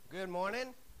Good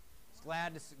morning.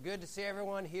 It's good to see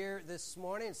everyone here this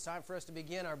morning. It's time for us to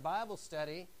begin our Bible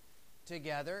study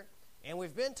together. And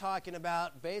we've been talking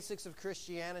about basics of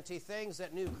Christianity, things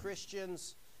that new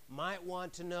Christians might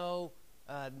want to know,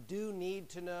 do need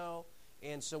to know.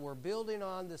 And so we're building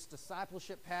on this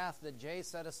discipleship path that Jay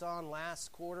set us on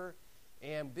last quarter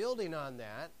and building on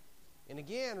that. And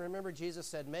again, remember Jesus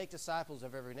said, make disciples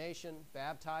of every nation,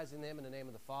 baptizing them in the name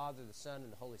of the Father, the Son,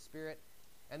 and the Holy Spirit.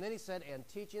 And then he said, and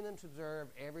teaching them to observe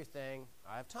everything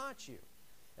I have taught you.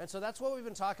 And so that's what we've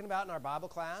been talking about in our Bible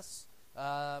class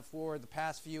for the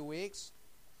past few weeks.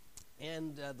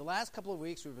 And the last couple of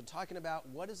weeks we've been talking about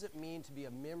what does it mean to be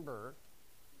a member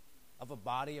of a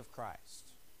body of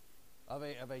Christ, of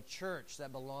a church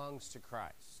that belongs to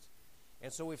Christ.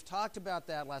 And so we've talked about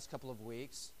that last couple of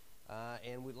weeks.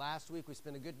 Last week we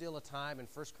spent a good deal of time in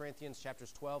 1 Corinthians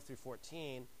chapters 12 through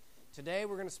 14. Today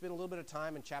we're going to spend a little bit of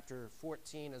time in chapter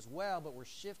 14 as well, but we're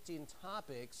shifting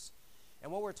topics. And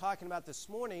what we're talking about this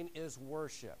morning is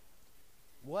worship.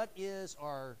 What is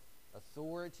our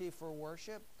authority for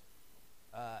worship?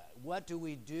 What do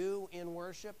we do in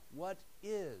worship? What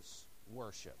is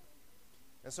worship?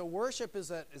 And so worship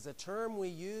is a term we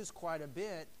use quite a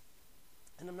bit,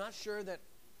 and I'm not sure that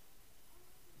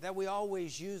we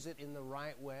always use it in the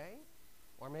right way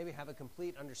or maybe have a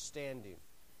complete understanding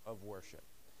of worship.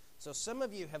 So some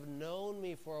of you have known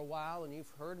me for a while and you've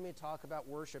heard me talk about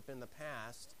worship in the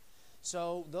past.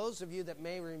 So those of you that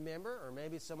may remember, or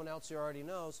maybe someone else who already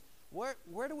knows, where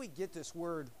do we get this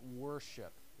word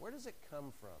worship? Where does it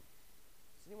come from?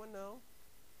 Does anyone know?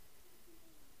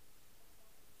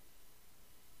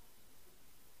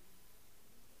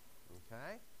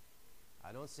 Okay.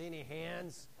 I don't see any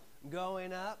hands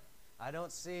going up. I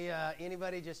don't see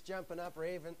anybody just jumping up or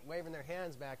waving their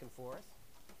hands back and forth.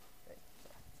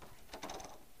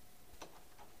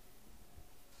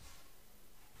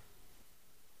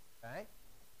 Okay.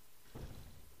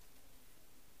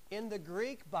 In the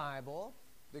Greek Bible,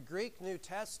 the Greek New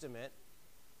Testament,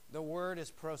 the word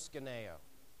is proskuneo.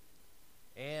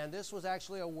 And this was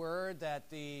actually a word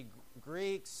that the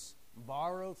Greeks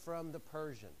borrowed from the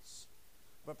Persians.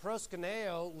 But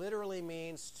proskuneo literally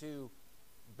means to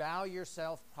bow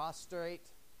yourself, prostrate.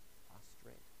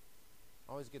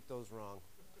 Always get those wrong.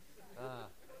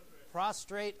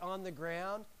 Prostrate on the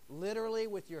ground, literally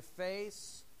with your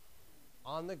face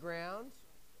on the ground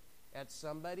at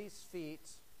somebody's feet,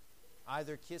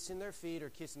 either kissing their feet or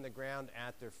kissing the ground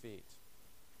at their feet.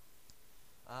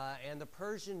 And the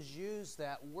Persians used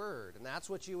that word, and that's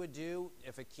what you would do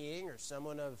if a king or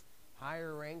someone of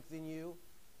higher rank than you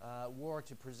were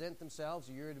to present themselves,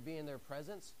 or you were to be in their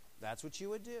presence. That's what you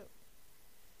would do.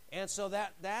 And so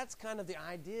that's kind of the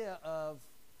idea of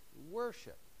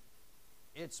worship.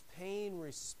 It's paying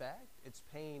respect, it's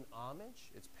paying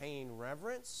homage, it's paying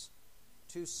reverence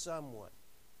to someone.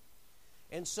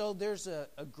 And so there's a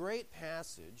great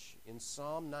passage in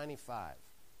Psalm 95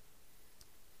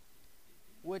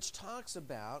 which talks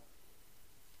about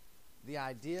the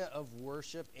idea of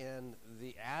worship and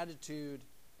the attitude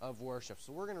of worship.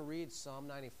 So we're going to read Psalm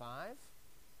 95.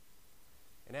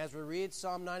 And as we read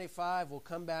Psalm 95, we'll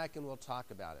come back and we'll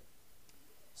talk about it.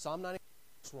 Psalm 95,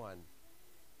 verse 1.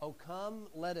 O come,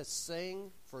 let us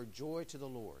sing for joy to the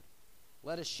Lord.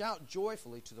 Let us shout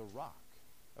joyfully to the rock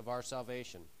of our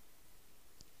salvation.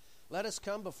 Let us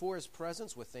come before his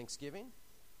presence with thanksgiving.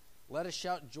 Let us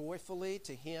shout joyfully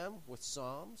to him with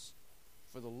psalms.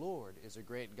 For the Lord is a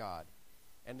great God,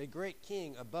 and a great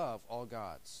King above all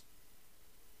gods.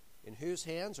 In whose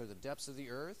hands are the depths of the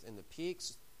earth, and the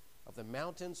peaks of the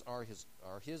mountains are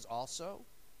his also.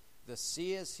 The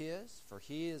sea is his, for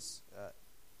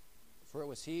it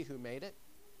was he who made it,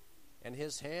 and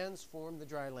his hands formed the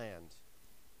dry land.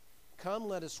 Come,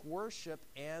 let us worship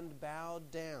and bow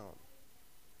down.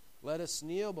 Let us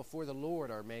kneel before the Lord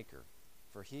our Maker,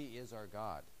 for he is our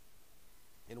God.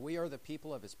 And we are the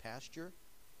people of his pasture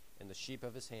and the sheep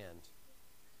of his hand.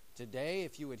 Today,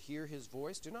 if you would hear his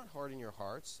voice, do not harden your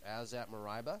hearts, as at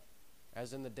Meribah,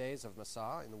 as in the days of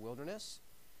Massah in the wilderness,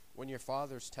 when your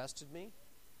fathers tested me.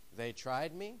 They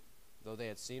tried me, though they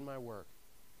had seen my work.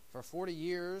 For 40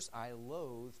 years I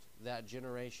loathed that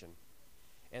generation,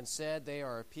 and said, they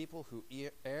are a people who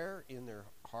err in their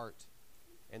heart,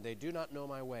 and they do not know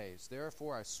my ways.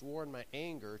 Therefore I swore in my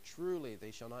anger, truly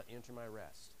they shall not enter my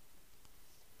rest.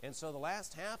 And so the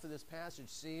last half of this passage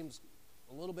seems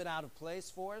a little bit out of place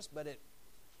for us, but it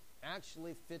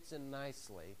actually fits in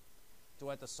nicely to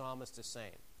what the psalmist is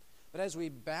saying. But as we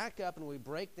back up and we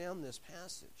break down this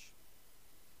passage,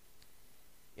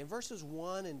 in verses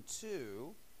 1 and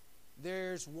 2,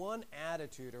 there's one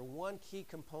attitude or one key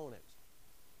component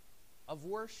of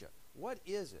worship. What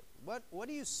is it? What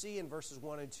do you see in verses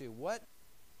 1 and 2? What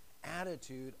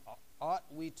attitude ought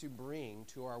we to bring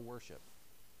to our worship?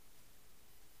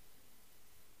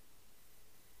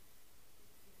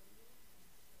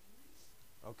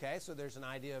 Okay, so there's an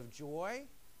idea of joy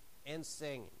and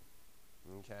singing.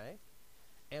 Okay?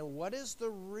 And what is the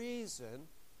reason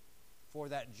for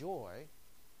that joy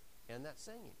and that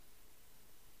singing?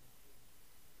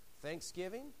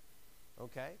 Thanksgiving?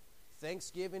 Okay.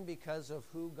 Thanksgiving because of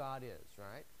who God is,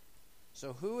 right?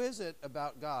 So who is it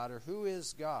about God, or who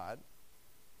is God?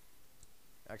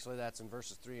 Actually, that's in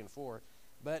verses 3 and 4.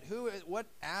 But what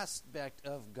aspect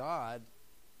of God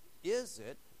is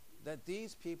it that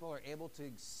these people are able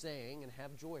to sing and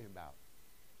have joy about?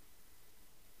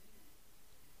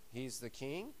 He's the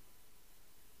king.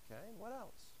 Okay, what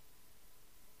else?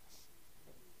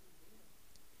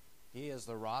 He is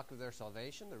the rock of their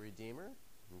salvation, the Redeemer.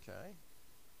 Okay.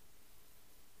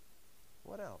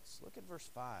 What else? Look at verse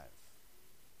 5.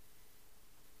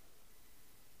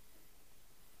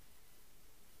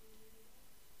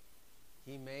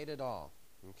 He made it all.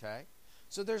 Okay.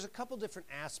 So there's a couple different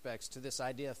aspects to this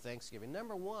idea of Thanksgiving.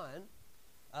 Number one,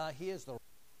 He is the rock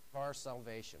of our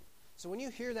salvation. So when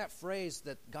you hear that phrase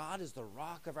that God is the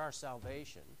rock of our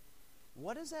salvation,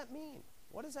 what does that mean?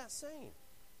 What is that saying?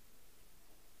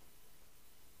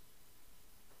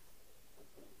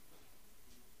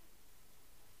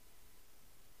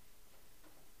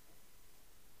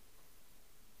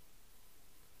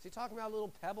 Is he talking about a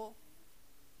little pebble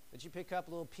that you pick up,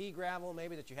 a little pea gravel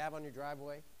maybe that you have on your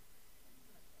driveway?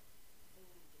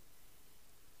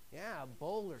 Yeah, a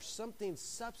boulder, something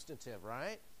substantive,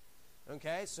 right?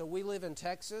 Okay, so we live in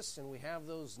Texas, and we have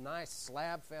those nice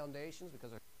slab foundations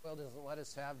because our soil doesn't let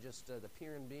us have just the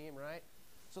pier and beam, right?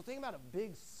 So think about a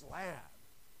big slab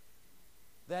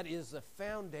that is the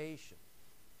foundation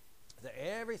that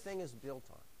everything is built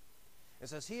on. It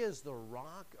says He is the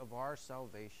rock of our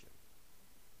salvation.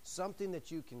 Something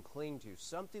that you can cling to,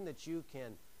 something that you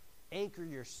can anchor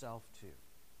yourself to.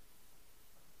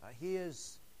 He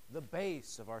is the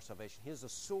base of our salvation. He is the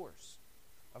source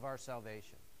of our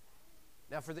salvation.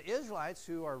 Now, for the Israelites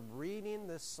who are reading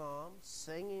this psalm,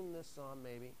 singing this psalm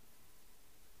maybe,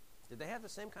 did they have the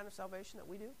same kind of salvation that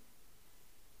we do?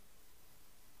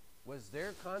 Was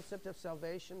their concept of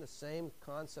salvation the same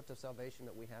concept of salvation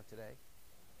that we have today?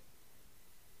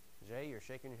 Jay, you're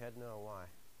shaking your head no. Why?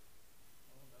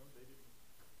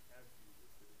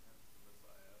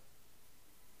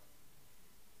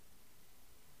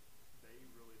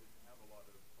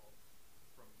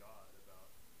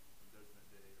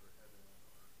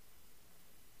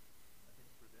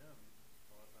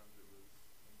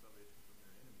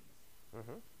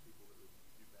 People that would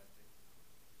do bad things.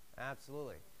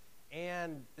 Absolutely.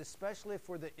 And especially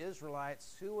for the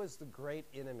Israelites, who was the great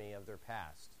enemy of their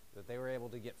past that they were able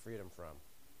to get freedom from?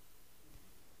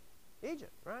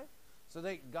 Egypt, right? So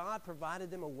God provided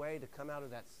them a way to come out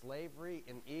of that slavery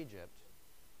in Egypt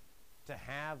to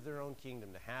have their own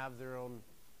kingdom, to have their own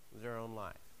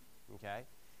life. Okay?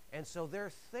 And so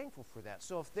they're thankful for that.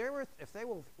 So if they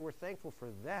were thankful for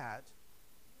that,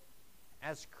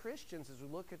 as Christians, as we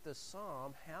look at this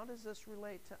psalm, how does this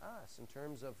relate to us in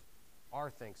terms of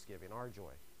our thanksgiving, our joy?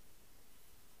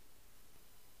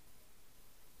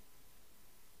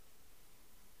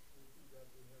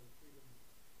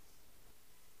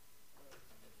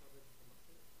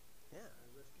 Yeah.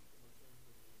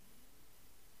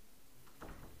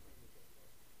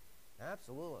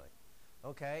 Absolutely.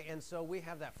 Okay, and so we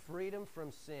have that freedom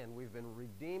from sin. We've been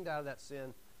redeemed out of that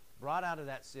sin, brought out of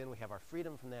that sin. We have our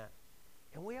freedom from that.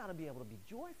 And we ought to be able to be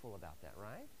joyful about that,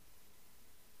 right?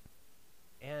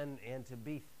 And to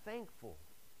be thankful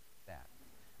for that.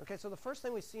 Okay, so the first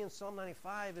thing we see in Psalm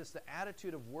 95 is the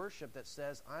attitude of worship that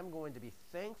says, I'm going to be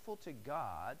thankful to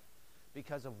God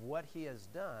because of what He has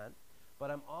done,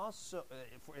 but I'm also,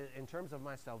 in terms of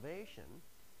my salvation,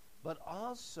 but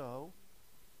also,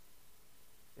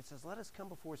 it says, let us come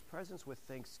before His presence with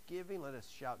thanksgiving. Let us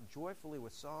shout joyfully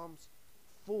with psalms.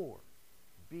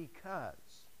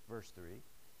 Because, verse 3,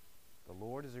 the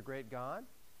Lord is a great God.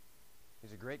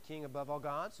 He's a great king above all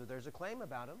gods. So there's a claim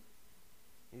about Him.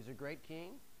 He's a great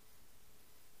king.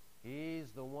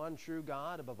 He's the one true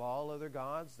God above all other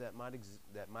gods that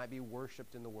might be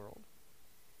worshipped in the world.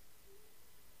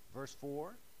 Verse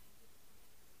 4,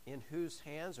 in whose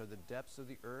hands are the depths of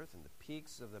the earth, and the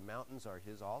peaks of the mountains are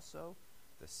His also.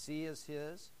 The sea is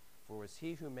His, for it was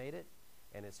He who made it,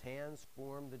 and His hands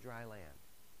formed the dry land.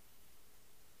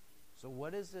 So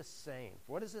what is this saying?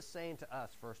 What is this saying to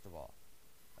us, first of all,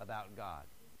 about God?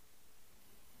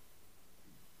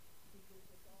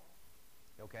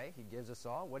 Okay, He gives us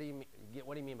all. What do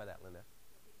you mean by that, Linda?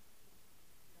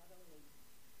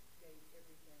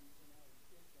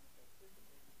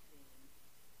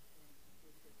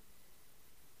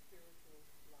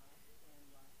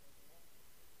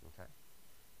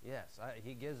 Yes,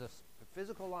 he gives us a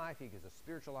physical life. He gives us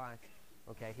spiritual life.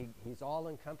 Okay, he's all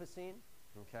encompassing.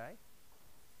 Okay.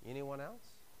 Anyone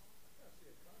else? I see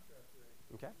a contrast there.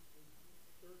 Okay.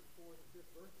 The third, fourth, and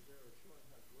fifth verses there are showing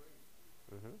how great,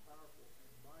 powerful,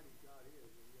 and mighty God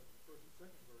is. And yet the first and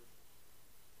second verse,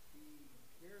 He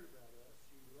cared about us.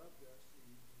 He loved us.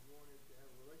 He wanted to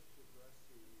have a relationship with us.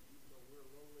 Even though we're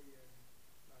lowly and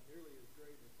not nearly as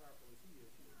great and powerful as He is,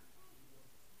 He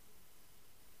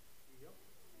helped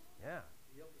us. Yeah.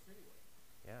 He helped us anyway.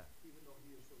 Yeah. Even though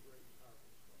He is so great and powerful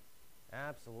as well.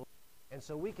 Absolutely. And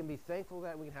so we can be thankful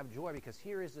that we can have joy because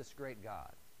here is this great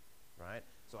God, right?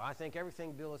 So I think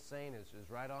everything Bill is saying is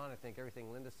right on. I think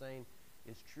everything Linda's saying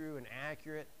is true and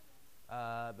accurate.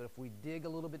 But if we dig a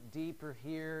little bit deeper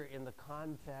here in the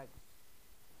context,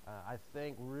 I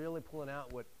think really pulling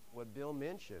out what Bill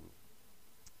mentioned,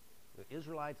 the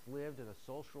Israelites lived in a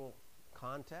social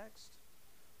context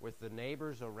with the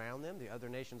neighbors around them, the other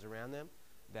nations around them,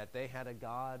 that they had a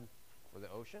God for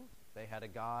the ocean, they had a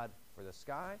God for the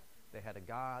sky, they had a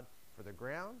God for the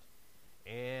ground,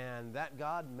 and that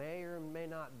God may or may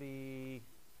not be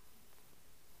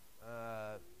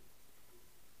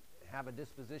have a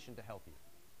disposition to help you.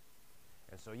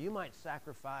 And so you might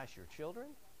sacrifice your children,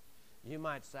 you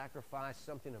might sacrifice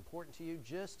something important to you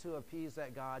just to appease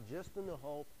that God, just in the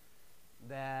hope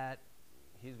that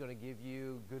He's going to give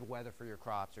you good weather for your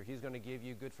crops, or He's going to give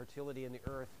you good fertility in the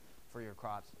earth for your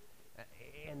crops.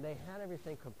 And they had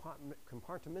everything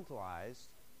compartmentalized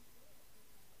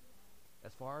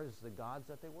as far as the gods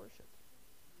that they worshiped.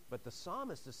 But the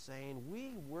psalmist is saying,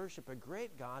 we worship a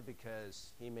great God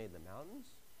because He made the mountains,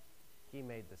 He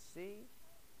made the sea,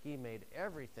 He made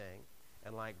everything.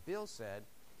 And like Bill said,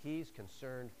 He's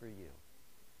concerned for you.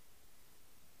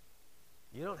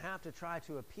 You don't have to try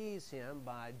to appease Him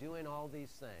by doing all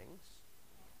these things.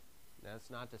 That's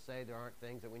not to say there aren't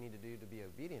things that we need to do to be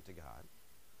obedient to God.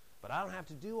 But I don't have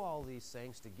to do all these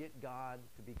things to get God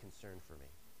to be concerned for me.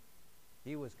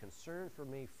 He was concerned for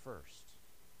me first,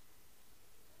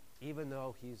 even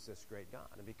though He's this great God.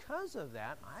 And because of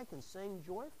that, I can sing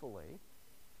joyfully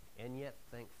and yet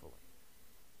thankfully.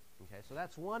 Okay, so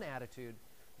that's one attitude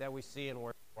that we see in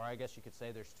worship, or I guess you could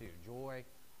say there's two, joy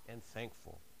and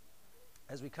thankful.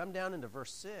 As we come down into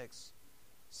verse 6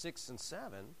 and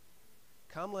 7,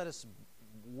 come, let us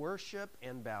worship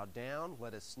and bow down.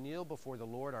 Let us kneel before the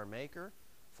Lord our Maker,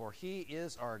 for He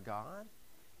is our God,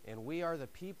 and we are the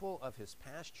people of His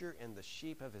pasture and the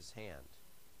sheep of His hand.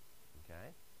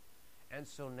 Okay? And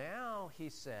so now He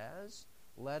says,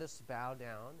 let us bow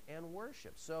down and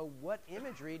worship. So what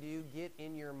imagery do you get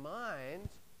in your mind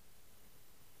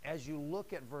as you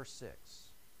look at verse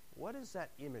 6? What is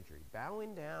that imagery?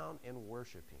 Bowing down and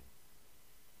worshiping.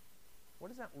 What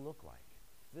does that look like?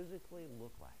 Physically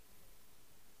look like?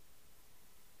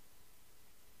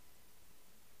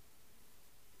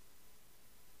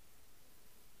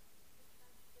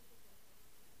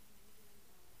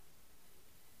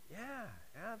 Yeah,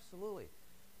 absolutely.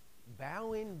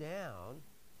 Bowing down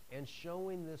and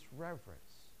showing this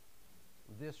reverence,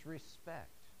 this respect.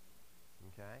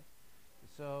 Okay?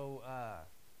 So,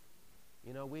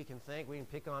 we can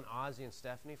pick on Ozzy and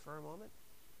Stephanie for a moment.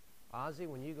 Ozzy,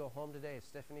 when you go home today, is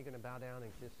Stephanie going to bow down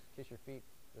and kiss your feet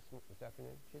this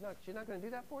afternoon? She's not going to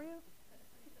do that for you?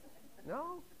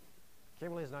 No?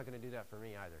 Kimberly's not going to do that for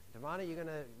me either. Devonna, you going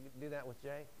to do that with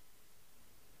Jay?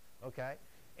 Okay.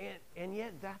 And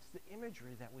yet that's the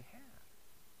imagery that we have.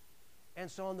 And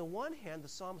so on the one hand, the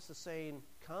psalmist is saying,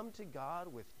 come to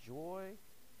God with joy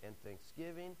and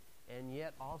thanksgiving, and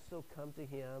yet also come to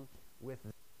Him with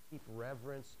deep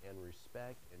reverence and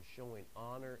respect and showing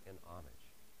honor and homage.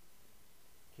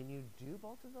 Can you do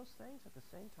both of those things at the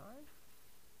same time?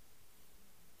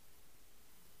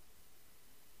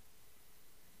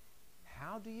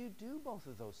 How do you do both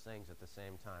of those things at the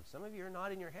same time? Some of you are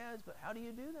nodding your heads, but how do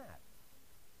you do that?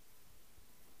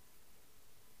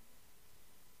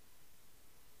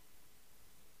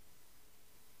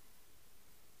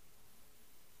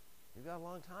 You've got a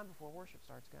long time before worship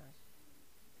starts, guys.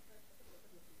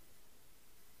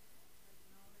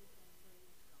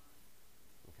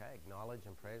 Okay, acknowledge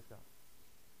and praise God.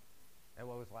 And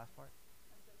what was the last part?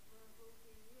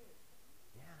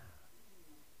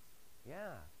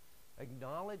 Yeah.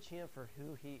 Acknowledge Him for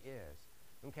who He is.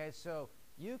 Okay, so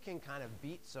you can kind of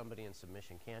beat somebody in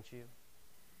submission, can't you?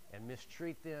 And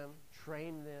mistreat them,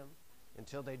 train them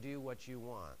until they do what you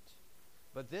want.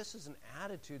 But this is an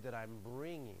attitude that I'm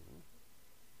bringing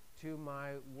to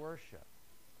my worship.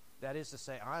 That is to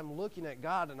say, I'm looking at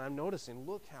God and I'm noticing,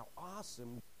 look how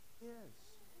awesome He is.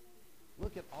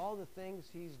 Look at all the things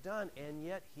He's done, and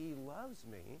yet He loves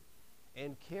me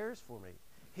and cares for me.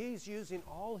 He's using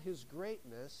all his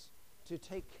greatness to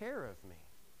take care of me.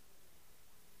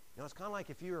 You know, it's kind of like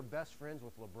if you were best friends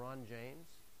with LeBron James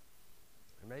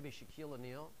or maybe Shaquille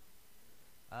O'Neal,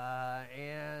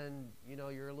 and, you know,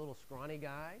 you're a little scrawny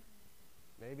guy.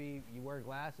 Maybe you wear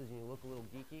glasses and you look a little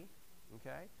geeky,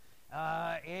 okay?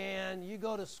 And you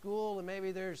go to school and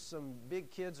maybe there's some big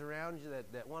kids around you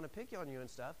that want to pick on you and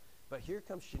stuff, but here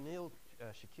comes Shaquille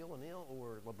O'Neal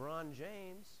or LeBron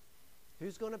James.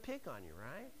 Who's going to pick on you,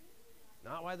 right?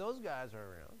 Not why those guys are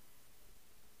around.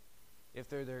 If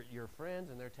they're your friends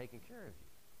and they're taking care of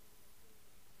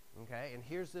you. Okay? And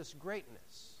here's this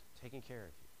greatness taking care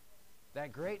of you.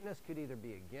 That greatness could either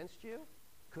be against you,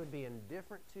 could be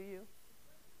indifferent to you,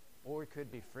 or it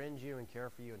could befriend you and care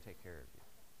for you and take care of you.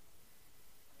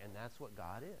 And that's what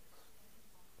God is,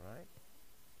 right?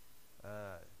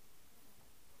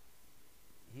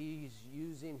 He's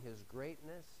using his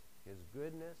greatness, his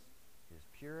goodness, his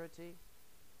purity,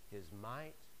 his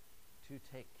might to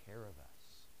take care of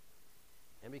us.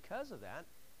 And because of that,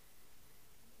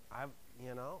 I've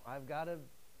got to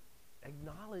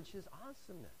acknowledge his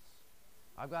awesomeness.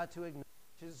 I've got to acknowledge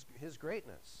his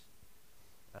greatness.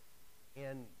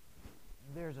 And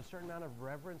there's a certain amount of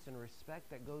reverence and respect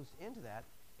that goes into that,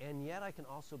 and yet I can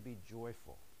also be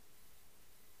joyful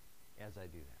as I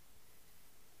do that.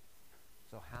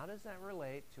 So how does that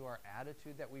relate to our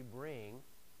attitude that we bring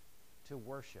to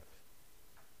worship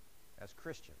as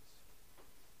Christians?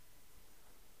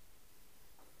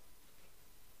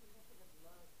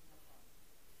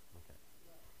 Okay.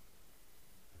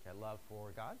 Okay, love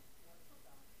for God?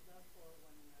 Love for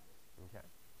one another. Okay.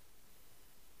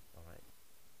 All right.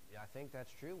 Yeah, I think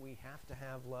that's true. We have to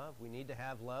have love. We need to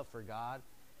have love for God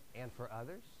and for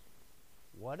others.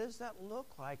 What does that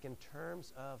look like in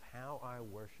terms of how I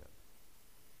worship?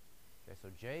 Okay, so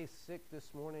Jay's sick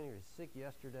this morning. He was sick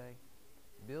yesterday.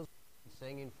 Bill's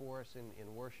singing for us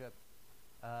in worship.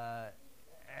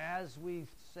 As we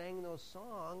sang those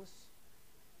songs,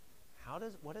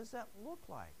 what does that look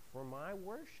like for my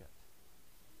worship?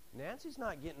 Nancy's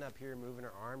not getting up here moving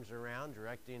her arms around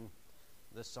directing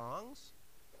the songs,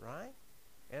 right?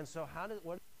 And so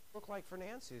what does it look like for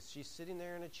Nancy? She's sitting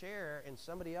there in a chair and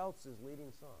somebody else is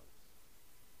leading songs.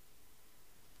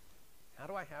 How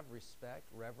do I have respect,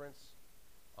 reverence,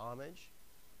 homage,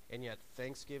 and yet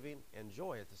thanksgiving and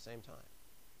joy at the same time?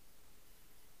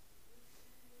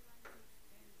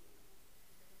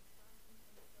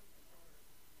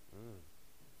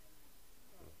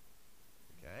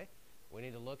 Okay. We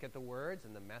need to look at the words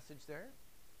and the message there.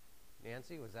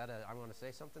 Nancy, was that I want to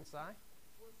say something, Si? Well,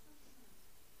 sometimes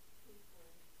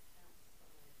people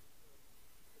outside of the church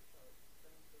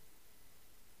think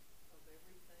of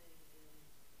everything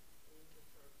in the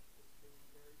church as being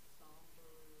very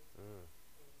somber and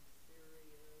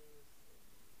serious.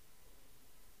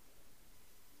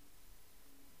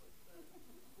 But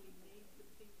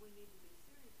we need to be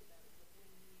serious about it, but we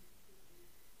need to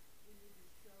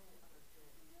show our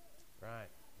joy.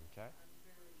 Right. Okay. I'm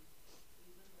very,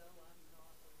 even though I'm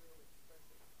not a real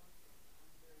expressive person, I'm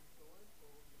very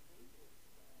joyful to be here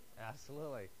today.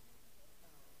 Absolutely. And I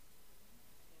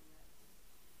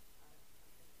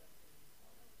think that's an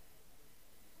important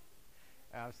thing.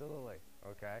 Absolutely.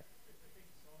 Okay. I think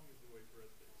song is a way for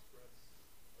us to express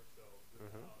ourselves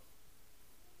without,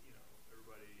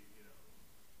 everybody,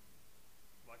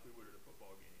 like we would at a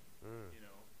football game, hooping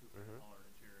and hollering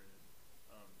and cheering.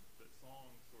 But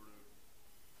song sort of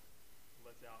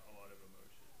lets out a lot of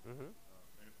emotion.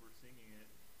 And if we're singing it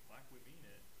like we mean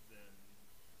it, then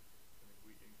I think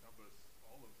we encompass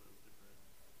all of those different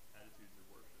attitudes of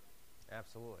worship.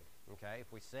 Absolutely. Okay.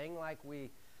 If we sing like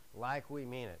we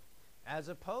mean it, as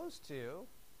opposed to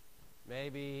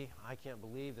maybe I can't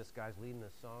believe this guy's leading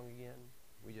this song again.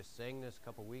 We just sang this a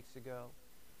couple weeks ago.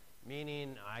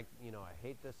 Meaning I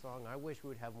hate this song. I wish we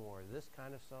would have more of this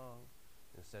kind of song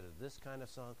instead of this kind of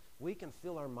song. We can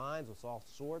fill our minds with all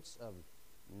sorts of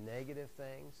negative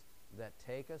things that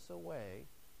take us away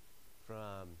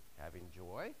from having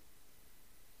joy,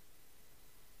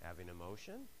 having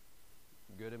emotion,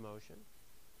 good emotion,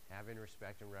 having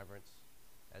respect and reverence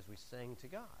as we sing to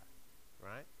God,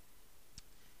 right?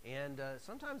 And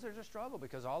sometimes there's a struggle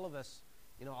because all of us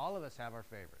have our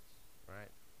favorites, right?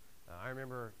 I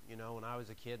remember, when I was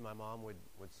a kid, my mom would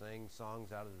sing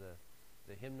songs out of the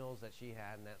hymnals that she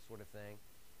had and that sort of thing.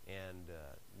 And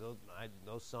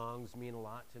those songs mean a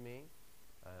lot to me.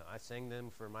 I sing them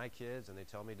for my kids, and they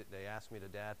ask me to,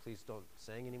 Dad, please don't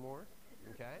sing anymore,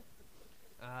 okay?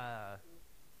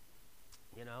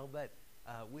 But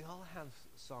we all have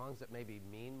songs that maybe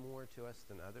mean more to us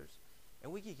than others.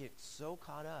 And we can get so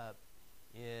caught up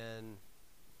in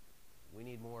we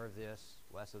need more of this,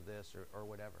 less of this, or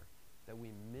whatever, that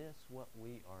we miss what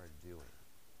we are doing.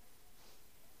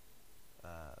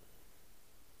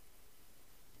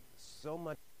 So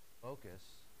much focus,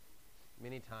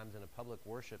 many times in a public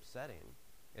worship setting,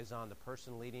 is on the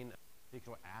person leading a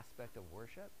particular aspect of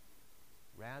worship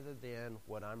rather than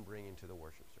what I'm bringing to the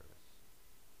worship service.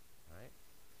 All right?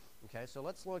 Okay, so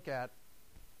let's look at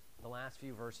the last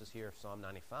few verses here of Psalm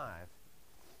 95.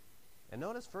 And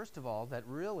notice, first of all, that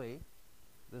really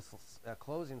this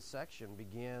closing section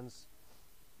begins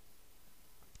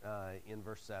in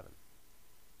verse 7.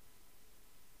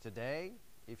 Today,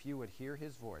 if you would hear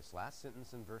his voice, last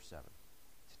sentence in verse 7.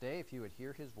 Today, if you would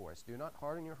hear his voice, do not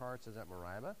harden your hearts as at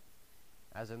Meribah,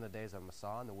 as in the days of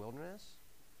Massah in the wilderness,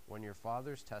 when your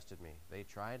fathers tested me. They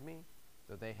tried me,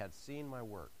 though they had seen my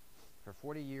work. For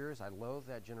 40 years I loathed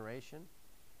that generation,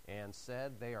 and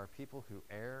said, they are people who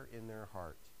err in their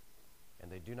heart,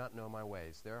 and they do not know my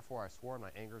ways. Therefore I swore in my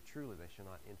anger, truly they shall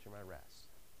not enter my rest.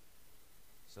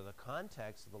 So the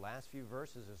context of the last few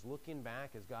verses is looking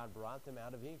back as God brought them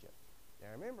out of Egypt. Now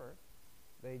remember,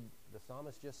 the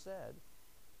psalmist just said,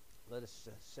 let us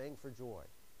sing for joy,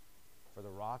 for the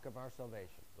rock of our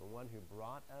salvation, the one who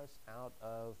brought us out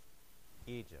of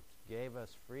Egypt, gave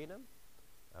us freedom,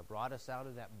 brought us out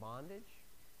of that bondage,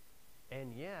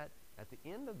 and yet, at the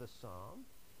end of the psalm,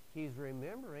 he's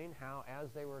remembering how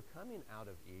as they were coming out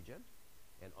of Egypt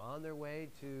and on their way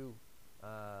to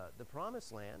the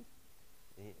promised land,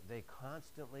 they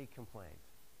constantly complained.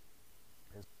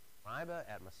 And Meribah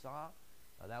at Massah,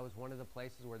 that was one of the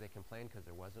places where they complained because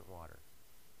there wasn't water.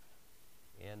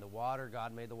 And the water,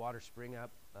 God made the water spring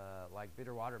up like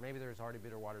bitter water. Maybe there's already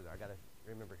bitter water there. I got to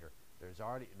remember here.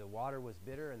 The water was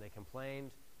bitter, and they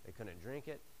complained. They couldn't drink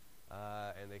it.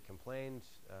 And they complained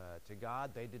to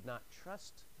God. They did not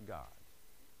trust God.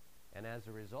 And as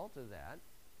a result of that,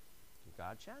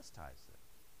 God chastised them.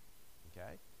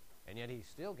 Okay? And yet he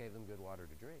still gave them good water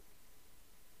to drink.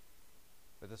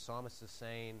 But the psalmist is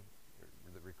saying,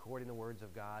 recording the words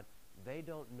of God, they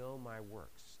don't know my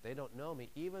works. They don't know me,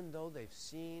 even though they've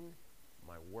seen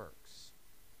my works.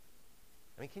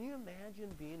 I mean, can you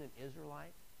imagine being an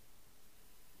Israelite?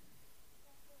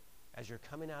 As you're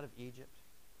coming out of Egypt,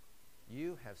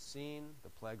 you have seen the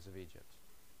plagues of Egypt.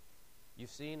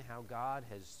 You've seen how God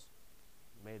has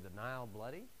made the Nile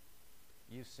bloody.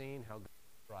 You've seen how God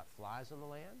brought flies on the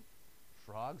land,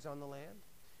 frogs on the land.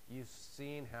 You've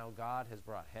seen how God has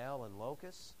brought hail and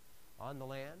locusts on the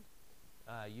land.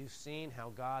 You've seen how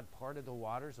God parted the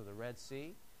waters of the Red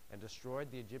Sea and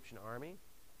destroyed the Egyptian army.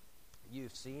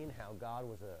 You've seen how God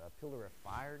was a pillar of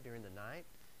fire during the night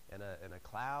and a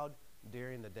cloud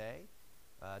during the day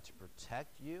to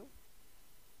protect you.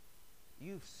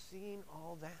 You've seen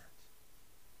all that,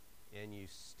 and you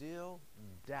still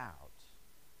doubt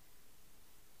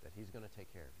that he's going to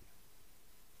take care of you,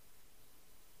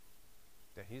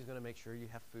 that he's going to make sure you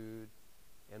have food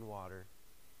and water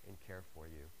and care for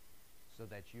you, so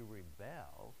that you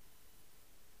rebel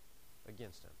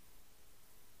against him.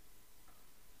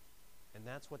 And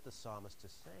that's what the psalmist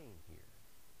is saying here.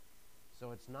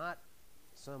 So it's not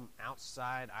some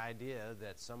outside idea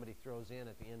that somebody throws in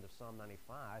at the end of Psalm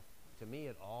 95. To me,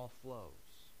 it all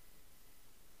flows.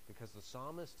 Because the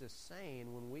psalmist is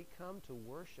saying when we come to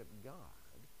worship God,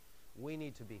 we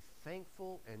need to be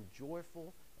thankful and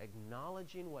joyful,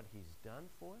 acknowledging what he's done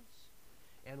for us.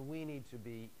 And we need to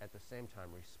be, at the same time,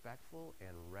 respectful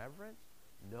and reverent,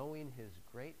 knowing his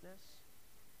greatness,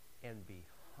 and be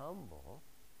humble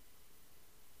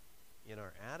in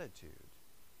our attitude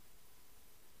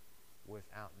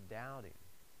without doubting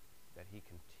that he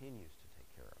continues to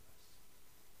take care of us.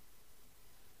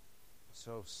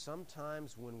 So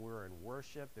sometimes when we're in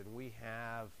worship and we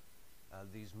have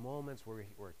these moments where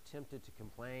we're tempted to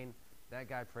complain, that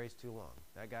guy prays too long.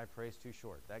 That guy prays too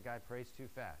short. That guy prays too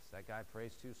fast. That guy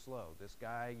prays too slow. This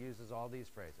guy uses all these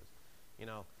phrases. In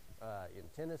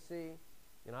Tennessee,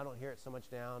 I don't hear it so much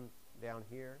down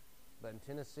here, but in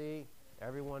Tennessee,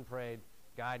 everyone prayed,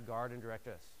 guide, guard, and direct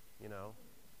us.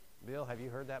 Bill, have you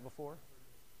heard that before?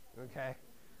 Okay.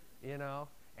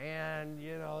 And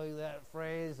that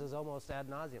phrase is almost ad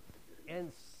nauseum.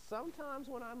 And sometimes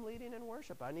when I'm leading in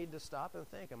worship, I need to stop and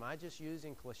think, am I just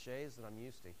using cliches that I'm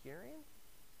used to hearing?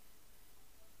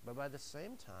 But by the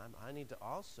same time, I need to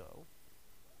also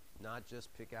not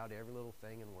just pick out every little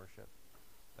thing in worship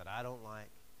that I don't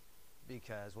like.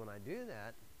 Because when I do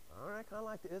that, aren't I kind of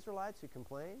like the Israelites who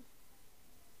complained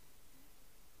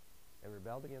and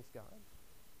rebelled against God?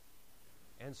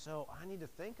 And so I need to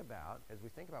think about, as we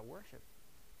think about worship,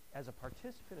 as a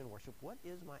participant in worship, what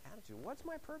is my attitude? What's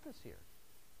my purpose here?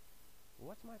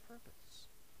 What's my purpose?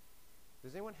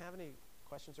 Does anyone have any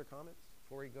questions or comments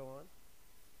before we go on?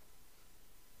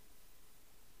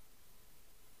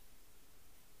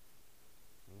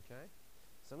 Okay.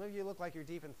 Some of you look like you're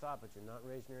deep in thought, but you're not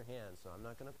raising your hand, so I'm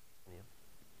not going to you.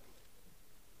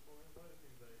 Well, one of the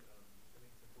things I think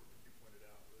is important that you pointed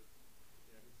out was,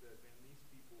 he said, man, these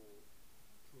people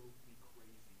drove me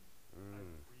crazy.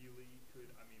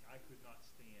 I could not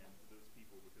stand those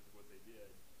people because of what they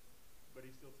did, but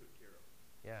he still took care of them.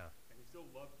 Yeah. And he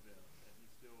still loved them, and he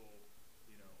still,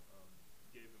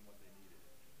 gave them what they needed.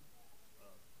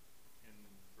 In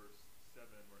verse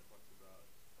 7, where it talks about,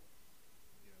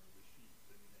 the sheep,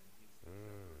 and he's the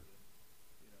shepherd,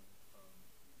 and,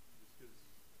 just because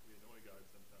we annoy God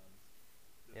sometimes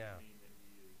doesn't mean that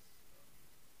he is,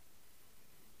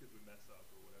 because we mess up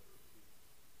or whatever.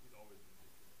 He's always been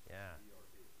good to us. Yeah. We are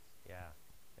his. Yeah,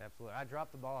 absolutely. I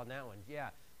dropped the ball on that one.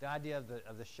 Yeah, the idea of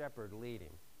the shepherd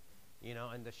leading,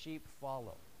 and the sheep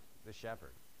follow the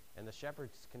shepherd, and the shepherd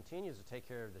continues to take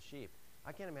care of the sheep.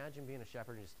 I can't imagine being a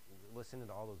shepherd and just listening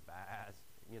to all those bass,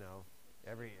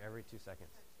 every 2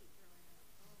 seconds.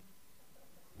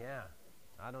 Yeah,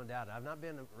 I don't doubt it. I've not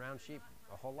been around sheep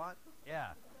a whole lot.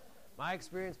 Yeah, my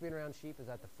experience being around sheep is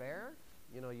at the fair.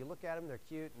 You look at them, they're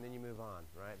cute, and then you move on,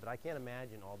 right? But I can't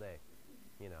imagine all day,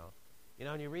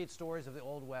 and you read stories of the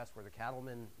Old West where the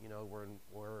cattlemen,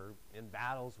 were in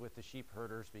battles with the sheep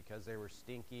herders because they were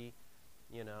stinky,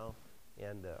 and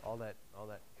all that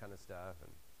kind of stuff.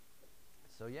 And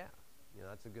so,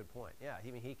 that's a good point. Yeah,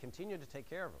 he continued to take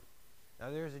care of them. Now,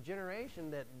 there's a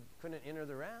generation that couldn't enter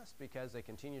the rest because they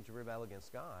continued to rebel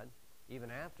against God, even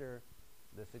after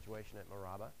the situation at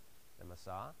Meribah and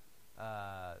Massah.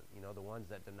 The ones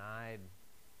that denied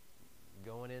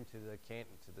going into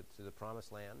the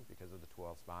promised land because of the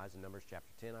 12 spies in Numbers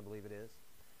chapter 10, I believe it is.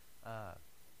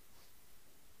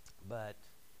 But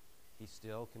he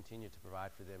still continued to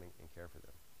provide for them and care for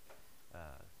them.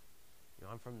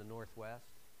 I'm from the Northwest,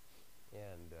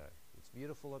 and it's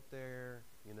beautiful up there,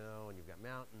 and you've got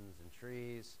mountains and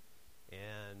trees,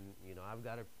 and I've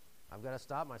got to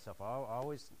stop myself. I'll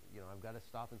always, I've got to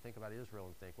stop and think about Israel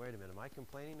and think, wait a minute, am I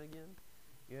complaining again?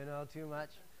 Too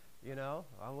much.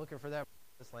 I'm looking for that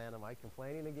this land. Am I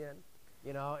complaining again?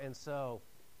 And so,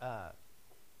 we have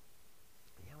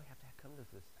to come to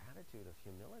this attitude of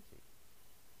humility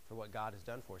for what God has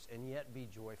done for us, and yet be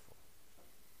joyful.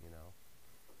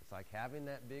 It's like having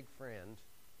that big friend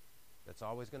that's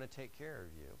always going to take care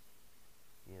of you,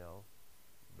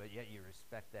 but yet you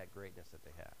respect that greatness that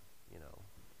they have,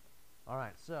 All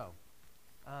right, so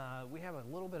we have a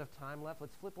little bit of time left.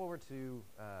 Let's flip over to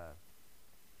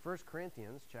 1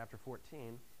 Corinthians chapter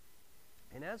 14.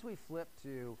 And as we flip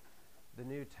to the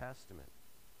New Testament,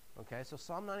 okay, so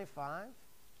Psalm 95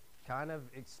 kind of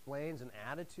explains an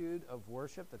attitude of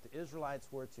worship that the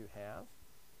Israelites were to have.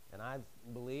 And I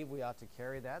believe we ought to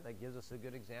carry that. That gives us a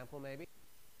good example, maybe,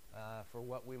 for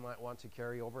what we might want to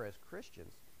carry over as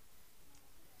Christians.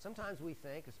 Sometimes we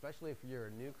think, especially if you're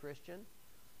a new Christian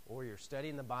or you're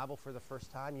studying the Bible for the first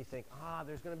time, you think,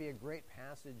 there's going to be a great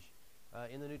passage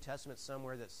in the New Testament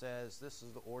somewhere that says this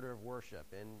is the order of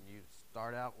worship, and you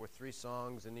start out with 3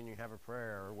 songs and then you have a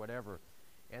prayer or whatever.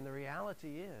 And the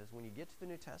reality is, when you get to the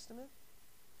New Testament,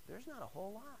 there's not a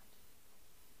whole lot.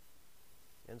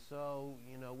 And so,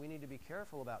 we need to be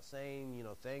careful about saying,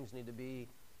 things need to be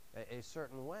a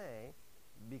certain way,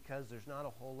 because there's not a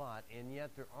whole lot. And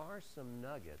yet there are some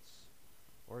nuggets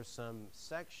or some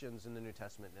sections in the New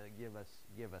Testament that give us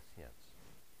hints.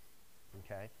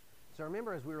 Okay? So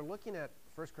remember, as we were looking at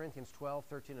 1 Corinthians 12,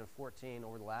 13, and 14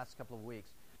 over the last couple of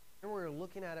weeks, we were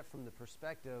looking at it from the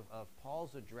perspective of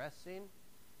Paul's addressing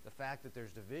the fact that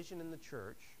there's division in the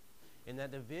church, and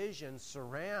that division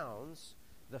surrounds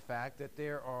the fact that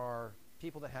there are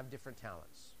people that have different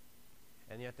talents,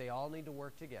 and yet they all need to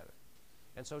work together.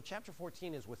 And so chapter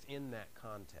 14 is within that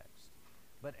context.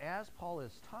 But as Paul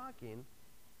is talking,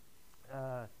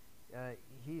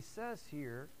 he says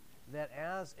here that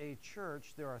as a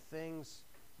church, there are things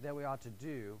that we ought to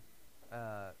do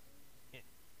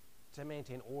to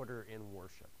maintain order in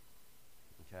worship.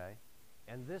 Okay?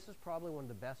 And this is probably one of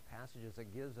the best passages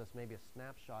that gives us maybe a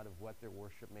snapshot of what their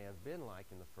worship may have been like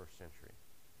in the first century.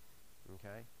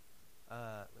 Okay?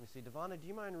 Let me see. Devonna, do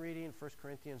you mind reading 1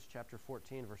 Corinthians chapter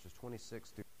 14, verses 26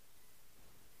 through...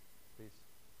 Please.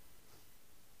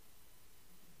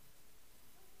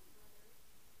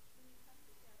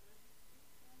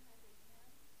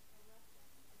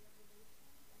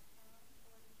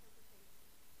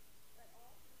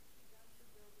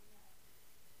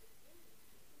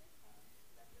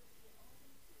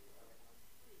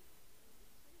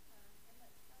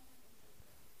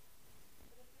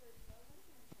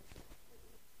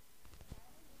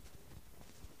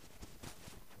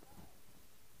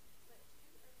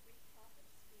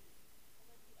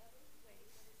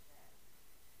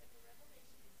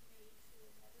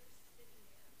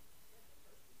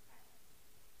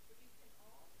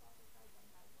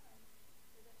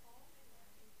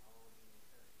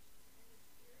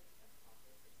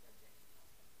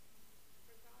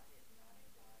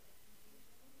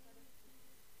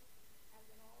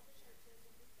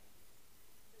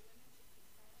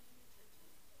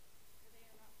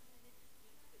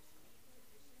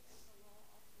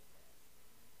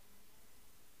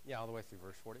 Yeah, all the way through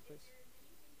verse 40, If please. there is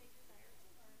anything they desire to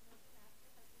learn, let them ask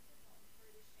their husbands at home, for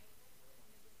it is shameful for a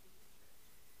woman to speak in church.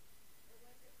 Or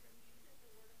was it from you that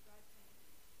the word of God came?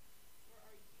 Or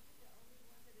are you the only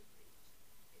one that is preached?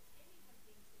 If anyone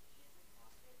thinks that he is a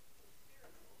prophet or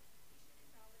spiritual, he should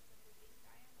acknowledge that the things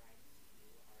I am writing to you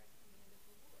are a command of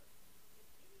the Lord. If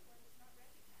anyone does not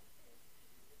recognize this,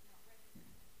 he does not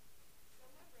recognize it. So,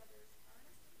 my brothers,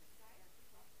 earnestly desire to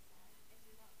prophesy, and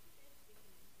do not forbid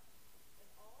speaking in tongues,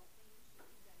 but all things should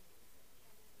be done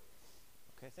decently and in order.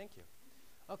 Okay, thank you.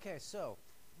 Okay, so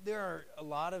there are a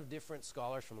lot of different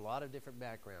scholars from a lot of different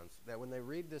backgrounds that when they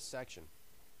read this section,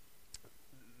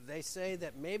 they say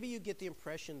that maybe you get the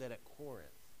impression that at Corinth,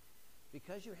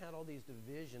 because you had all these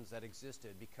divisions that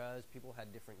existed, because people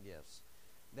had different gifts,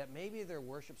 that maybe their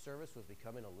worship service was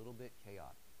becoming a little bit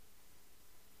chaotic.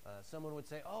 Someone would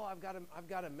say, "Oh, I've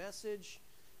got a message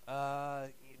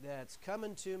that's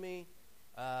coming to me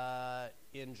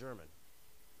in German."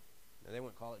 Now, they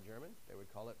wouldn't call it German; they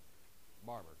would call it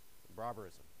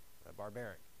barbarism,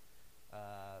 barbaric,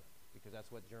 because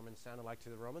that's what Germans sounded like to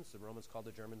the Romans. The Romans called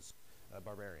the Germans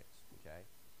barbarians. Okay,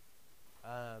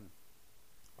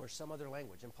 or some other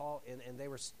language, and Paul and they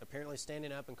were apparently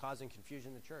standing up and causing confusion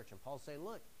in the church. And Paul's saying,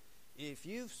 "Look, if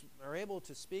you are able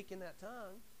to speak in that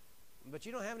tongue, but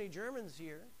you don't have any Germans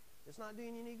here, it's not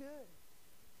doing you any good.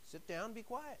 Sit down, be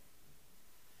quiet."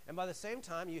 And by the same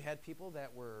time, you had people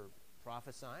that were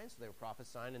prophesying, so they were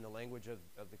prophesying in the language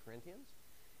of the Corinthians.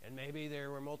 And maybe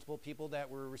there were multiple people that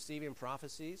were receiving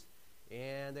prophecies,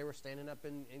 and they were standing up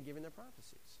and giving their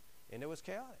prophecies. And it was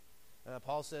chaotic.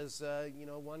 Paul says,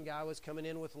 one guy was coming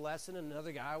in with a lesson, and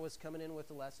another guy was coming in with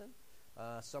a lesson.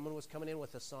 Someone was coming in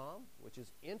with a psalm, which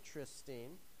is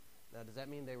interesting. Now, does that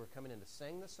mean they were coming in to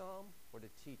sing the psalm or to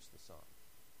teach the psalm?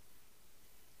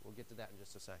 We'll get to that in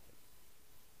just a second.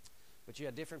 But you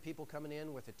had different people coming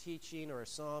in with a teaching or a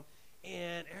psalm,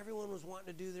 and everyone was wanting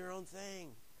to do their own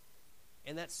thing.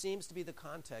 And that seems to be the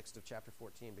context of chapter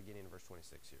 14, beginning in verse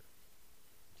 26 here.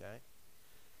 Okay?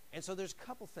 And so there's a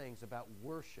couple things about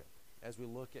worship as we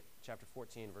look at chapter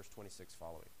 14, verse 26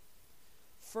 following.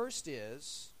 First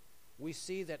is, we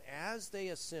see that as they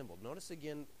assembled, notice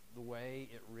again the way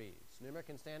it reads. New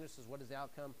American Standard says, what is the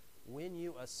outcome? When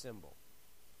you assemble.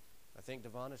 I think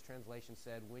Devana's translation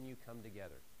said, when you come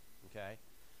together. Okay?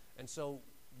 And so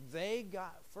they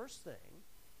got, first thing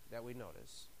that we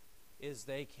notice is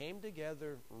they came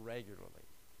together regularly.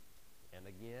 And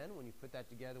again, when you put that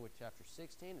together with chapter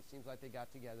 16, it seems like they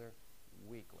got together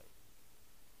weekly.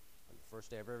 On the first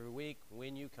day of every week,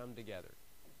 when you come together.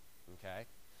 Okay?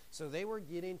 So they were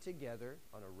getting together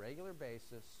on a regular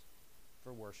basis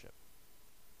for worship.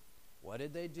 What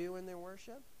did they do in their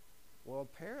worship? Well,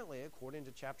 apparently, according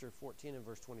to chapter 14 and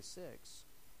verse 26,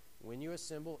 when you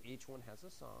assemble, each one has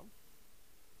a psalm,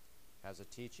 has a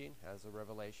teaching, has a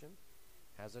revelation,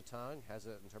 has a tongue, has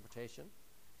an interpretation.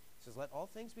 It says, let all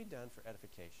things be done for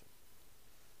edification.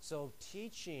 So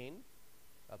teaching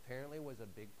apparently was a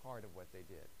big part of what they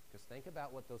did. Because think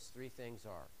about what those three things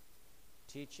are.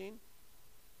 Teaching,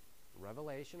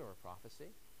 revelation or a prophecy,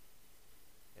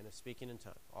 and a speaking in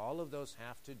tongues. All of those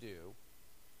have to do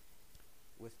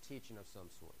with teaching of some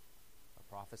sort. A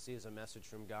prophecy is a message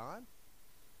from God.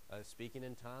 Speaking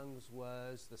in tongues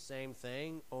was the same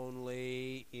thing,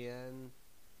 only in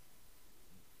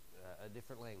a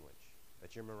different language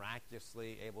that you're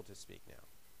miraculously able to speak now.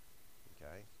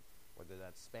 Okay? Whether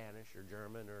that's Spanish or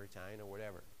German or Italian or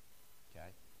whatever. Okay?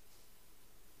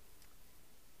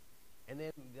 And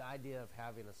then the idea of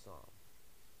having a psalm.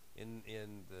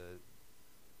 In the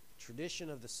tradition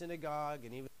of the synagogue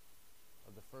and even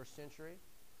of the first century,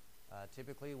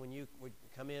 typically when you would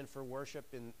come in for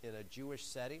worship in a Jewish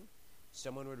setting,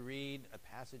 someone would read a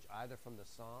passage either from the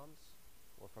Psalms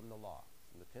or from the Law,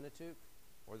 from the Pentateuch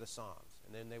or the Psalms.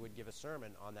 And then they would give a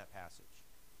sermon on that passage.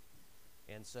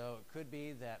 And so it could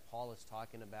be that Paul is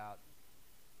talking about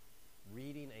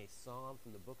reading a psalm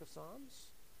from the book of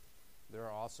Psalms. There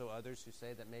are also others who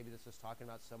say that maybe this is talking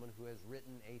about someone who has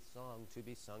written a song to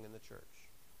be sung in the church.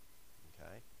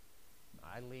 Okay?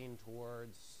 I lean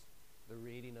towards the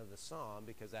reading of the psalm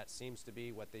because that seems to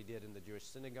be what they did in the Jewish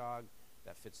synagogue.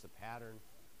 That fits the pattern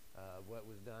of what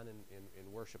was done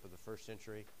in worship of the first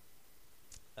century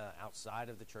outside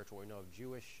of the church, what we know of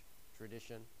Jewish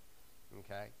tradition.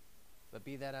 Okay? But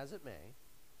be that as it may,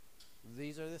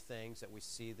 these are the things that we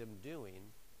see them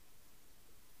doing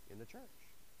in the church.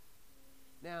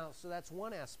 Now, so that's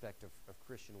one aspect of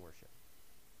Christian worship.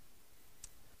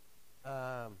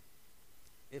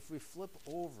 If we flip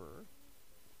over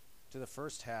to the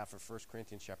first half of 1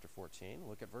 Corinthians chapter 14,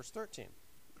 look at verse 13.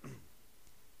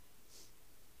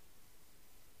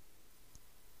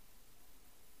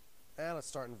 Let's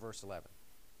start in verse 11.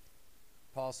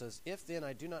 Paul says, "If then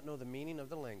I do not know the meaning of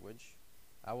the language,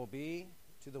 I will be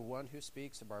to the one who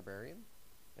speaks a barbarian,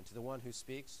 and to the one who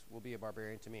speaks will be a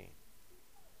barbarian to me.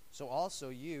 So also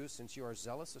you, since you are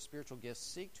zealous of spiritual gifts,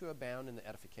 seek to abound in the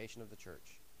edification of the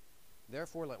church.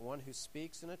 Therefore let one who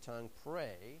speaks in a tongue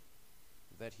pray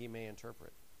that he may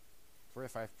interpret. For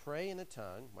if I pray in a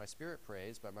tongue, my spirit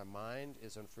prays, but my mind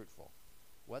is unfruitful.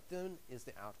 What then is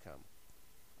the outcome?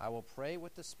 I will pray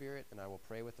with the spirit, and I will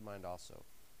pray with the mind also.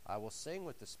 I will sing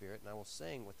with the spirit, and I will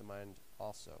sing with the mind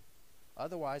also.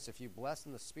 Otherwise, if you bless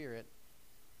in the spirit,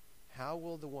 how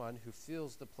will the one who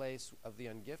fills the place of the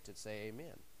ungifted say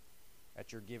amen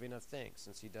at your giving of thanks,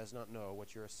 since he does not know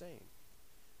what you are saying?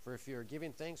 For if you are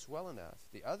giving thanks well enough,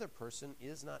 the other person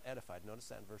is not edified." Notice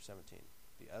that in verse 17.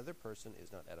 The other person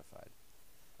is not edified.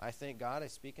 "I thank God I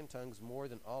speak in tongues more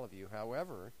than all of you.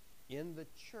 However, in the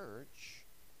church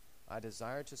I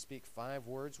desire to speak 5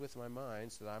 words with my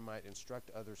mind, so that I might instruct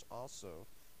others also,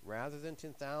 rather than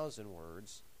 10,000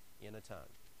 words in a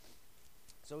tongue."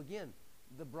 So again,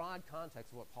 the broad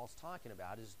context of what Paul's talking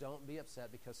about is don't be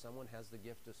upset because someone has the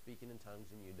gift of speaking in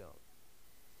tongues and you don't.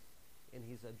 And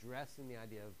he's addressing the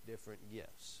idea of different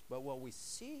gifts. But what we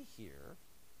see here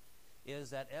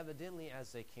is that evidently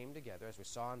as they came together, as we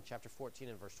saw in chapter 14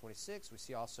 and verse 26, we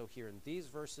see also here in these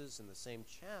verses in the same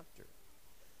chapter,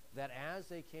 that as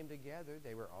they came together,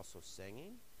 they were also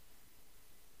singing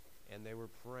and they were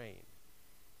praying.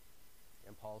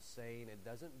 And Paul's saying it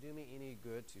doesn't do me any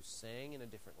good to sing in a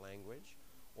different language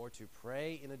or to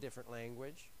pray in a different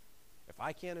language. If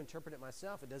I can't interpret it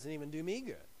myself, it doesn't even do me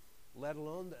good, let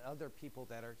alone the other people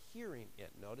that are hearing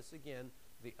it. Notice again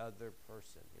the other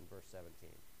person in verse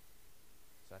 17.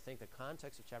 So I think the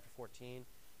context of chapter 14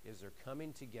 is they're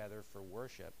coming together for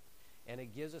worship, and it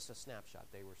gives us a snapshot.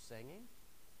 They were singing,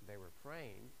 they were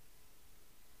praying,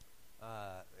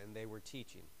 and they were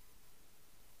teaching.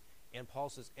 And Paul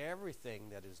says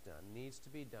everything that is done needs to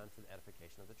be done for the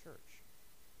edification of the church.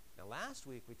 Now, last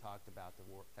week we talked about the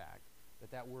fact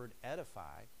that word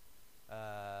edify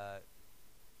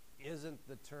isn't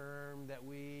the term that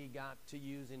we got to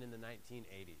using in the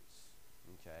 1980s,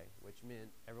 okay, which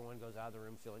meant everyone goes out of the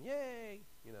room feeling, yay!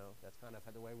 You know, that's kind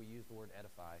of the way we used the word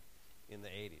edify in the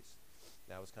 80s.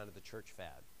 That was kind of the church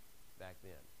fad back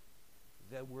then.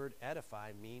 The word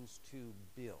edify means to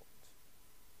build.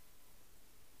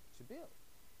 To build.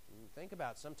 And think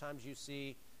about it. Sometimes you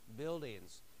see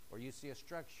buildings or you see a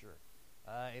structure,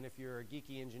 and if you're a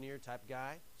geeky engineer type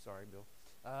guy, sorry, Bill,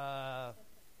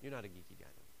 you're not a geeky guy.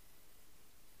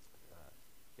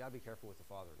 You gotta be careful with the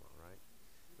father-in-law, right?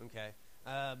 Okay,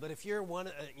 but if you're one,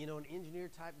 an engineer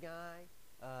type guy,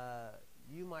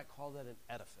 you might call that an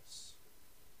edifice,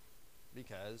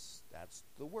 because that's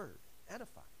the word,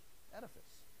 edify,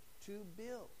 edifice, to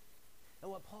build. And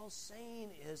what Paul's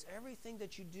saying is everything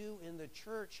that you do in the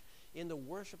church, in the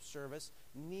worship service,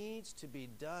 needs to be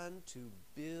done to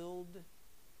build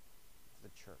the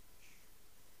church.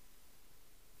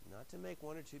 Not to make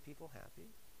 1 or 2 people happy.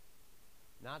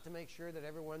 Not to make sure that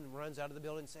everyone runs out of the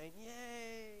building saying,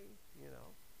 yay!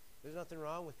 There's nothing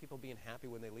wrong with people being happy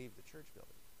when they leave the church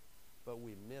building. But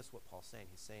we miss what Paul's saying.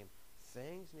 He's saying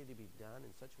things need to be done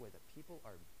in such a way that people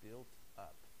are built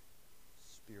up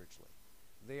spiritually.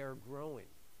 They are growing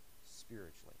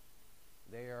spiritually.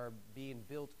 They are being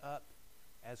built up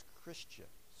as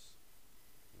Christians.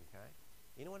 Okay?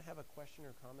 Anyone have a question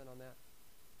or comment on that?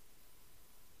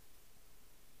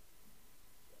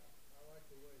 I like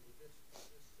the way that this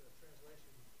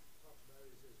translation talks about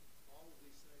it. It says, all of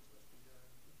these things must be done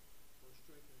for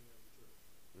strengthening of the church.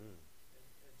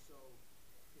 And so,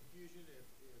 confusion, if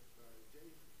Jay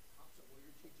hops up, while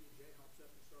you're teaching, Jay hops up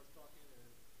and starts talking, and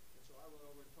so I run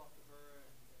over and talk to her,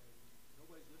 and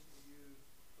nobody's listening to you,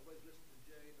 nobody's listening to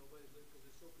Jay, nobody's listening, because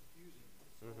it's so confusing.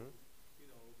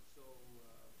 So,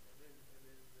 and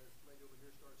then this lady over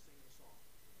here starts singing a song.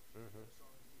 A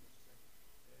song that she wants to sing.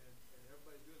 And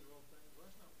everybody's doing their own thing. Well,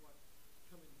 that's not what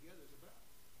coming together is about.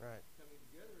 Right. Coming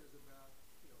together is about,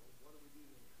 what do we do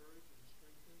to encourage and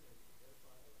strengthen and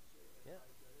edify each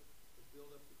other, to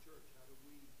build up the church? How do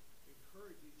we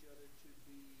encourage each other to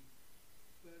be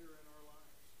better in our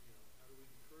lives? How do we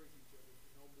encourage each other to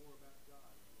know more about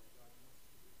God and what God wants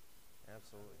to do?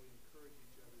 Absolutely. How do we encourage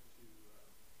each other to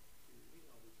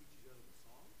we teach each other the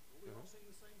song? Well, we all sing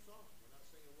the same song. We're not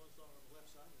singing one song on the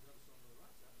left side and another song on the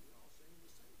right side. We're all singing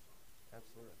the same song.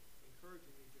 Absolutely.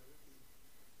 Encouraging each other to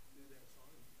do that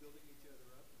song and building each other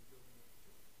up and building up the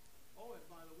church. Oh, and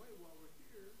by the way, while we're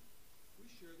here, we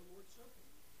share the Lord's Supper.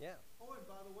 Yeah. Oh, and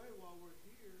by the way, while we're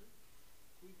here,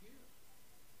 we give.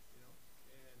 And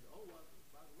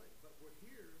by the way, but we're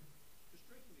here to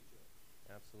strengthen each other.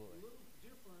 Absolutely. A little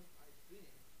different, I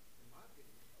think, in my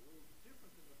opinion, a little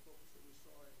different than the focus that we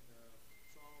saw in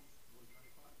Psalms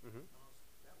 95. Mhm.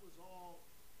 That was all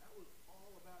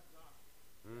about God.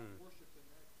 Mm. Worship in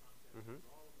that context Mhm. was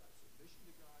all about submission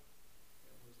to God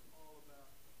and was all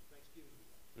about thanksgiving to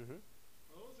God. Mhm.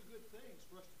 Well, those are good things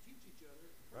for us to teach each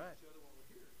other and encourage Right. each other when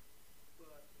we're here.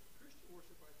 But in Christian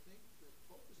worship, I think the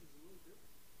focus is a little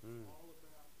different. Mm. It's all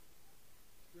about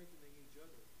strengthening each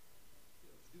other, to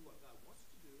do what God wants us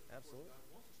to do. And Absolutely. of course,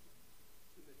 God wants us to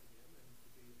submit to Him and to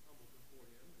be humble before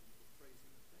Him and to praise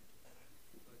Him and thank Him. But I think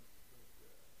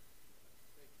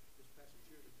this passage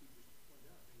here that you just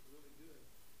pointed out is really good.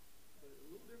 But a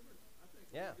little different, I think,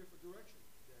 a Yeah. little different direction.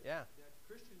 Yeah. That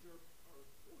Christians are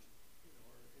forced,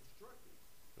 are instructed.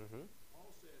 Mhm.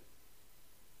 Paul said,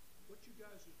 what you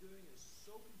guys are doing is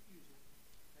so confusing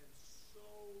and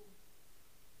so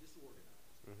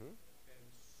disorganized Mhm.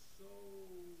 and so,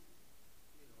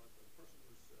 if a person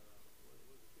was, what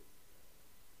was it,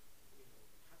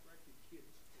 hyperactive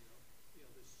kids,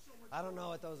 there's so much. I don't know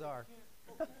what those are.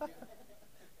 But,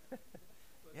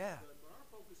 Yeah. But our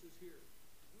focus is here.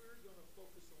 We're going to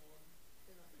focus on,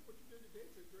 and I think what you did today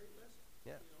is a great lesson.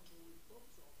 Yeah. Where we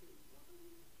focus on, okay, what do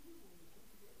we do when we come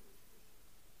together as Christians?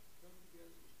 Come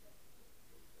together as family.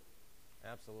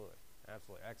 Absolutely.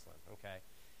 Absolutely. Excellent. Okay.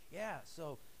 Yeah,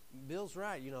 so Bill's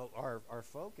right. Our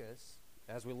focus,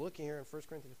 as we look here in 1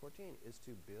 Corinthians 14, is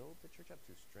to build the church up,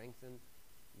 to strengthen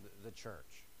the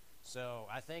church. So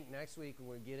I think next week when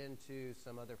we get into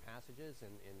some other passages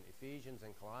in Ephesians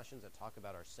and Colossians that talk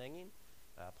about our singing,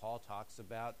 Paul talks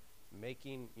about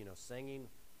singing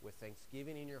with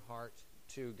thanksgiving in your heart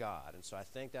to God. And so I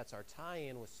think that's our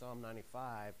tie-in with Psalm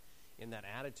 95 in that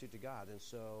attitude to God. And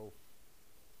so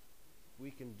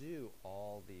we can do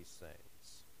all these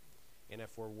things. And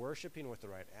if we're worshiping with the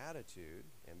right attitude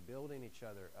and building each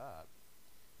other up,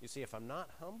 you see, if I'm not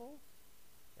humble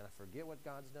and I forget what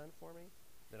God's done for me,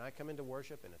 then I come into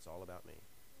worship and it's all about me.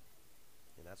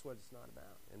 And that's what it's not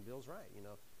about. And Bill's right.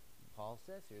 Paul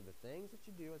says here, the things that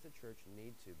you do as a church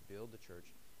need to build the church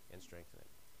and strengthen it.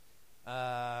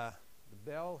 The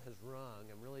bell has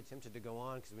rung. I'm really tempted to go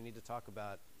on because we need to talk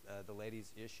about the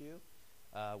ladies' issue.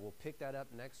 We'll pick that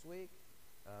up next week.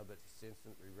 But since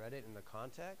we read it in the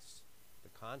context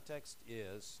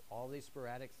is all these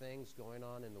sporadic things going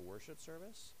on in the worship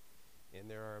service. And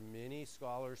there are many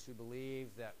scholars who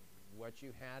believe that what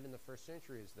you had in the first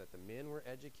century is that the men were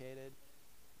educated,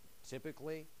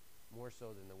 typically more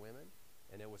so than the women.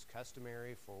 And it was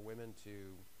customary for women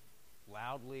to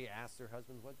loudly ask their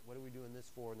husbands, what are we doing this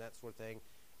for, and that sort of thing.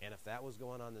 And if that was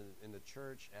going on in the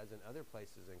church, as in other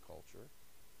places in culture,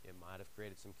 it might have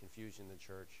created some confusion in the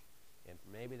church. And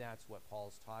maybe that's what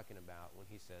Paul's talking about when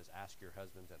he says, ask your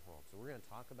husbands at home. So we're going to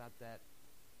talk about that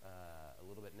a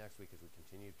little bit next week as we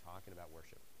continue talking about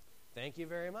worship. Thank you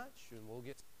very much, and we'll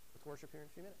get with worship here in a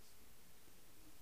few minutes.